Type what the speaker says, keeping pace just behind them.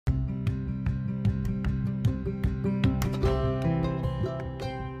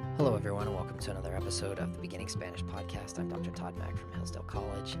to another episode of the Beginning Spanish Podcast. I'm Dr. Todd Mack from Hillsdale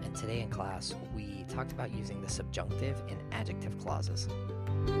College, and today in class we talked about using the subjunctive in adjective clauses.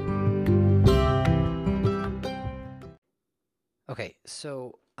 Okay,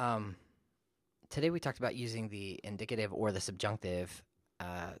 so today we talked about using the indicative or the subjunctive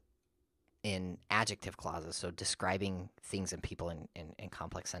in adjective clauses, so describing things and people in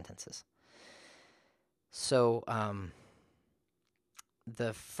complex sentences. So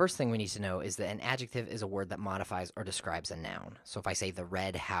the first thing we need to know is that an adjective is a word that modifies or describes a noun. So if I say the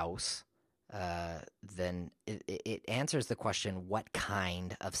red house, then it answers the question, what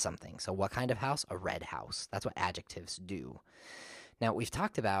kind of something? So what kind of house? A red house. That's what adjectives do. Now, we've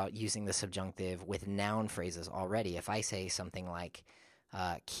talked about using the subjunctive with noun phrases already. If I say something like,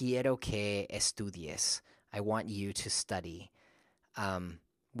 quiero que estudies, I want you to study,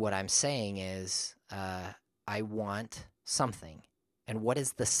 what I'm saying is I want something. And what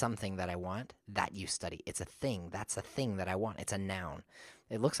is the something that I want? That you study. It's a thing. That's a thing that I want. It's a noun.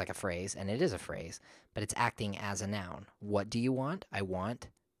 It looks like a phrase, and it is a phrase, but it's acting as a noun. What do you want? I want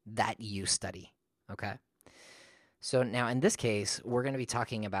that you study. Okay? So now in this case, we're going to be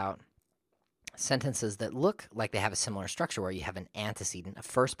talking about sentences that look like they have a similar structure where you have an antecedent, a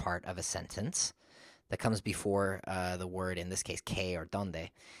first part of a sentence that comes before the word, in this case, que or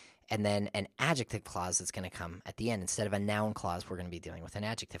donde, and then an adjective clause that's going to come at the end. Instead of a noun clause, we're going to be dealing with an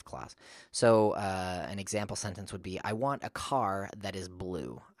adjective clause. So an example sentence would be, I want a car that is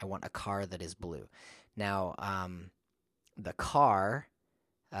blue. I want a car that is blue. Now, the car,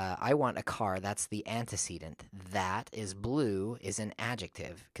 I want a car, that's the antecedent. That is blue is an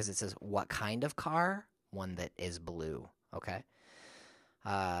adjective because it says, what kind of car? One that is blue, okay?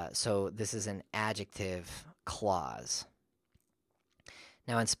 So this is an adjective clause.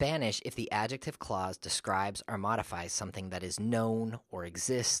 Now, in Spanish, if the adjective clause describes or modifies something that is known or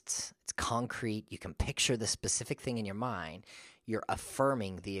exists, it's concrete, you can picture the specific thing in your mind, you're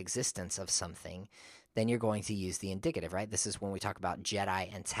affirming the existence of something, then you're going to use the indicative, right? This is when we talk about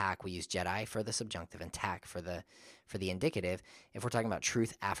Jedi and tack. We use Jedi for the subjunctive and tack for the indicative. If we're talking about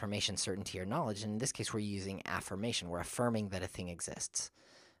truth, affirmation, certainty, or knowledge, and in this case, we're using affirmation. We're affirming that a thing exists.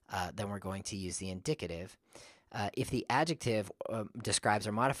 Then we're going to use the indicative. If the adjective describes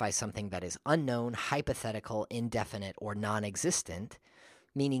or modifies something that is unknown, hypothetical, indefinite, or non-existent,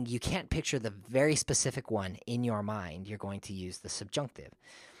 meaning you can't picture the very specific one in your mind, you're going to use the subjunctive.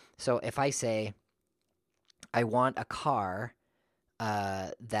 So if I say, I want a car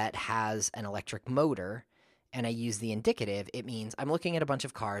that has an electric motor, and I use the indicative, it means I'm looking at a bunch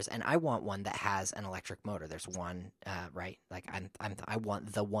of cars and I want one that has an electric motor. There's one, right? Like I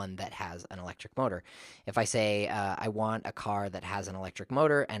want the one that has an electric motor. If I say I want a car that has an electric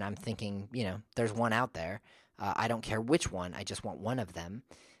motor and I'm thinking, there's one out there, I don't care which one, I just want one of them,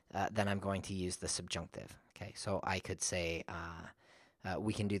 then I'm going to use the subjunctive. Okay, so I could say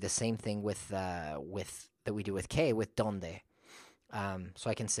we can do the same thing with that we do with que, with donde. So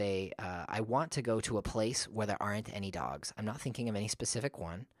I can say, I want to go to a place where there aren't any dogs. I'm not thinking of any specific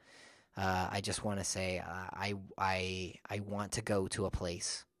one. I just want to say, I want to go to a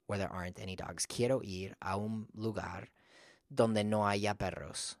place where there aren't any dogs. Quiero ir a un lugar donde no haya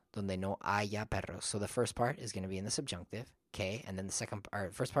perros. Donde no haya perros. So the first part is going to be in the subjunctive, que, and then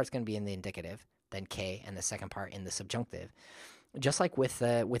the first part is going to be in the indicative, then que, and the second part in the subjunctive. Just like with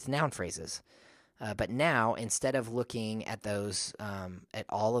noun phrases. But now, instead of looking at those, at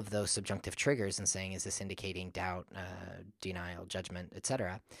all of those subjunctive triggers and saying, is this indicating doubt, denial, judgment,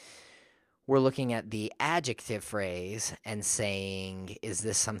 etc., we're looking at the adjective phrase and saying, is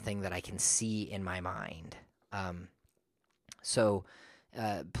this something that I can see in my mind? So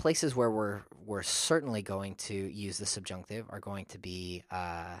places where we're certainly going to use the subjunctive are going to be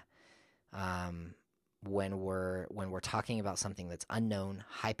when we're talking about something that's unknown,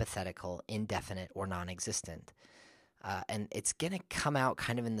 hypothetical, indefinite, or non-existent. And it's going to come out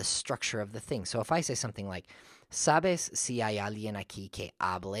kind of in the structure of the thing. So if I say something like, ¿Sabes si hay alguien aquí que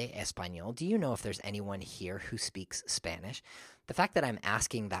hable español? Do you know if there's anyone here who speaks Spanish? The fact that I'm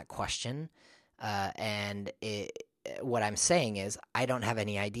asking that question what I'm saying is, I don't have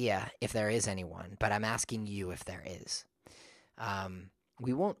any idea if there is anyone, but I'm asking you if there is.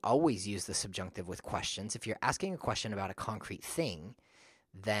 We won't always use the subjunctive with questions. If you're asking a question about a concrete thing,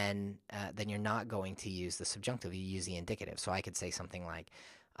 then you're not going to use the subjunctive. You use the indicative. So I could say something like,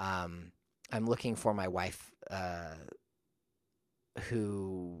 I'm looking for my wife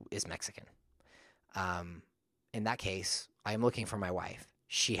who is Mexican. In that case, I'm looking for my wife.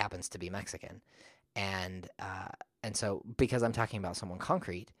 She happens to be Mexican. And so because I'm talking about someone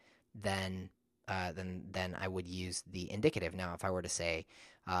concrete, then then I would use the indicative. Now, if I were to say,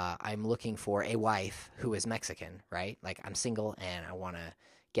 I'm looking for a wife who is Mexican, right? Like I'm single and I want to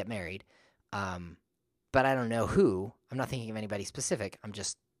get married, but I don't know who. I'm not thinking of anybody specific. I'm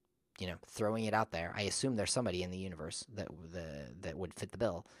just, throwing it out there. I assume there's somebody in the universe that would fit the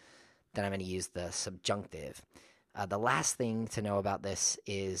bill. Then I'm going to use the subjunctive. The last thing to know about this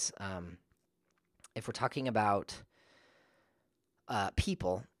is if we're talking about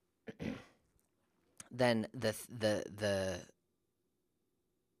people, then the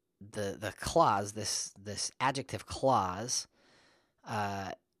clause, this adjective clause,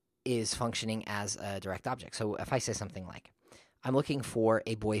 is functioning as a direct object. So if I say something like, I'm looking for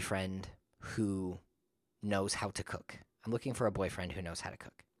a boyfriend who knows how to cook. I'm looking for a boyfriend who knows how to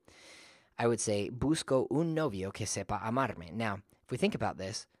cook. I would say, busco un novio que sepa amarme. Now, if we think about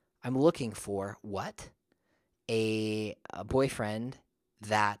this, I'm looking for what? A boyfriend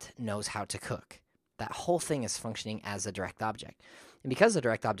that knows how to cook. That whole thing is functioning as a direct object. And because the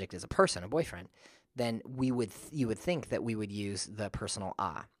direct object is a person, a boyfriend, then you would think that we would use the personal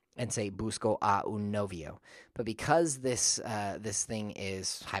a and say busco a un novio. But because this thing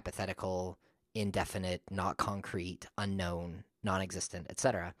is hypothetical, indefinite, not concrete, unknown, non-existent,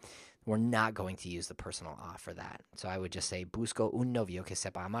 etc., we're not going to use the personal a for that. So I would just say busco un novio que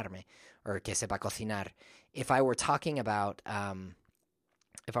sepa amarme or que sepa cocinar. If I were talking about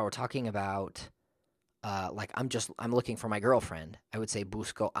like I'm looking for my girlfriend, I would say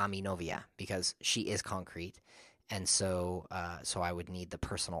busco a mi novia because she is concrete, and so I would need the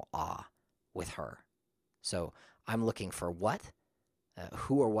personal a with her. So I'm looking for what,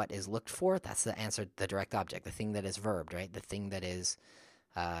 who or what is looked for. That's the answer. The direct object, the thing that is verbed, right? The thing that is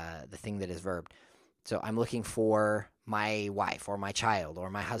verbed. So I'm looking for my wife or my child or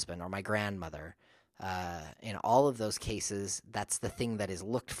my husband or my grandmother. In all of those cases, that's the thing that is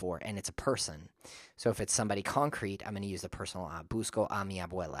looked for, and it's a person. So if it's somebody concrete, I'm going to use the personal a, busco a mi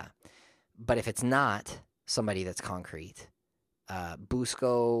abuela. But if it's not somebody that's concrete,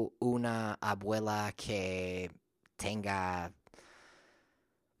 busco una abuela que tenga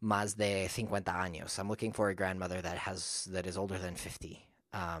más de 50 años. I'm looking for a grandmother that is older than 50.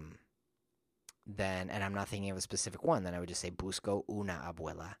 And I'm not thinking of a specific one, then I would just say busco una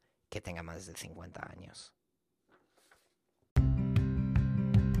abuela que tenga más de 50 años.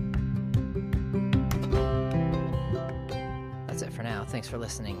 That's it for now. Thanks for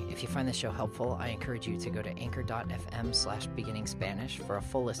listening. If you find this show helpful, I encourage you to go to anchor.fm/beginningspanish for a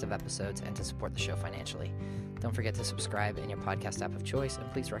full list of episodes and to support the show financially. Don't forget to subscribe in your podcast app of choice, and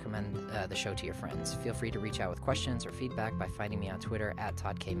please recommend the show to your friends. Feel free to reach out with questions or feedback by finding me on Twitter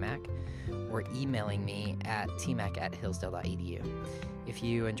 @ToddKMac or emailing me at tmac@hillsdale.edu. If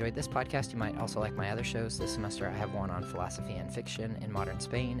you enjoyed this podcast, you might also like my other shows. This semester, I have one on philosophy and fiction in modern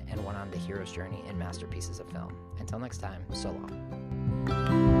Spain and one on the hero's journey in masterpieces of film. Until next time, so long.